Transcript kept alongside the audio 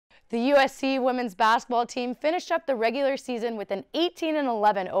The USC women's basketball team finished up the regular season with an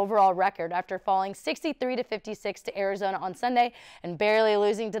 18-11 overall record after falling 63-56 to Arizona on Sunday and barely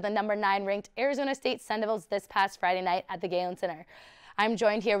losing to the number 9 ranked Arizona State Sendoff this past Friday night at the Galen Center. I'm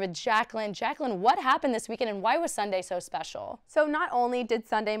joined here with Jacqueline. Jacqueline, what happened this weekend and why was Sunday so special? So not only did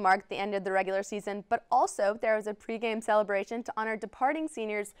Sunday mark the end of the regular season, but also there was a pregame celebration to honor departing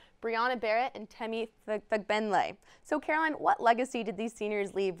seniors Brianna Barrett and Temi Fagbenle. So Caroline, what legacy did these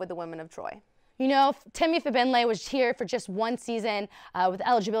seniors leave with the women of Troy? You know, Temi Fagbenle was here for just one season with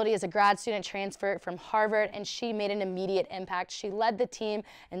eligibility as a grad student transfer from Harvard, and she made an immediate impact. She led the team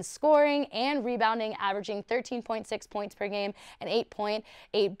in scoring and rebounding, averaging 13.6 points per game and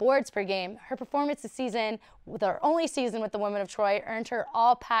 8.8 boards per game. Her performance this season, with her only season with the women of Troy, earned her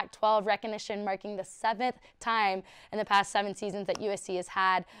all Pac-12 recognition, marking the 7th time in the past 7 seasons that USC has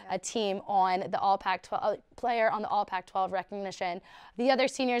had a team on the all Pac-12 player on the all Pac-12 recognition. The other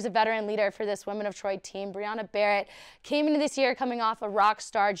senior is a veteran leader for this women of Troy team. Brianna Barrett came into this year coming off a rock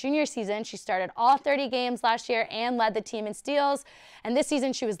star junior season. She started all 30 games last year and led the team in steals. And this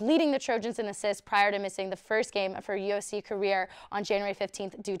season she was leading the Trojans in assists prior to missing the first game of her USC career on January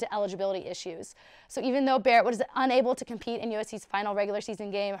 15th due to eligibility issues. So even though Barrett was unable to compete in USC's final regular season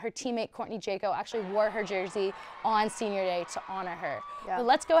game, her teammate Courtney Jaco actually wore her jersey on senior day to honor her. Yeah. But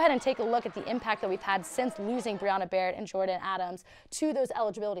let's go ahead and take a look at the impact that we've had since losing Brianna Barrett and Jordan Adams to those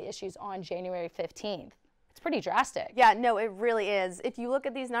eligibility issues on January 15th. It's pretty drastic. Yeah, no, it really is. If you look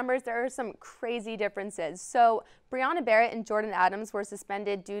at these numbers, there are some crazy differences. So Brianna Barrett and Jordan Adams were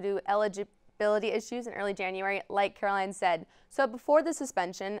suspended due to eligibility issues in early January, like Caroline said. So before the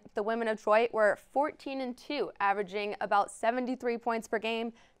suspension, the women of Troy were 14-2, averaging about 73 points per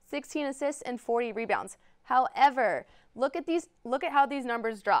game, 16 assists, and 40 rebounds. However, look at how these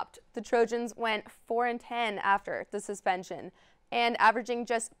numbers dropped. The Trojans went 4-10 after the suspension, and averaging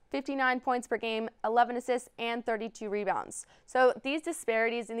just 59 points per game, 11 assists, and 32 rebounds. So these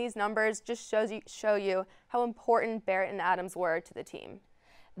disparities in these numbers just show you how important Barrett and Adams were to the team.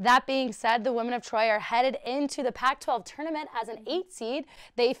 That being said, the women of Troy are headed into the Pac-12 tournament as an 8 seed.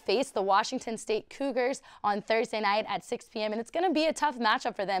 They face the Washington State Cougars on Thursday night at 6 p.m. and it's going to be a tough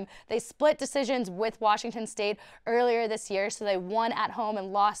matchup for them. They split decisions with Washington State earlier this year, so they won at home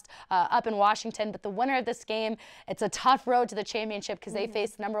and lost up in Washington. But the winner of this game, it's a tough road to the championship because they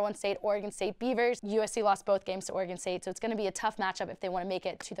face the #1 state, Oregon State Beavers. USC lost both games to Oregon State, so it's going to be a tough matchup if they want to make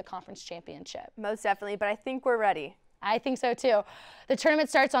it to the conference championship. Most definitely, but I think we're ready. I think so too. The tournament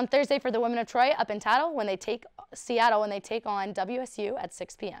starts on Thursday for the women of Troy up in Seattle when they take on WSU at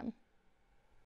 6 p.m.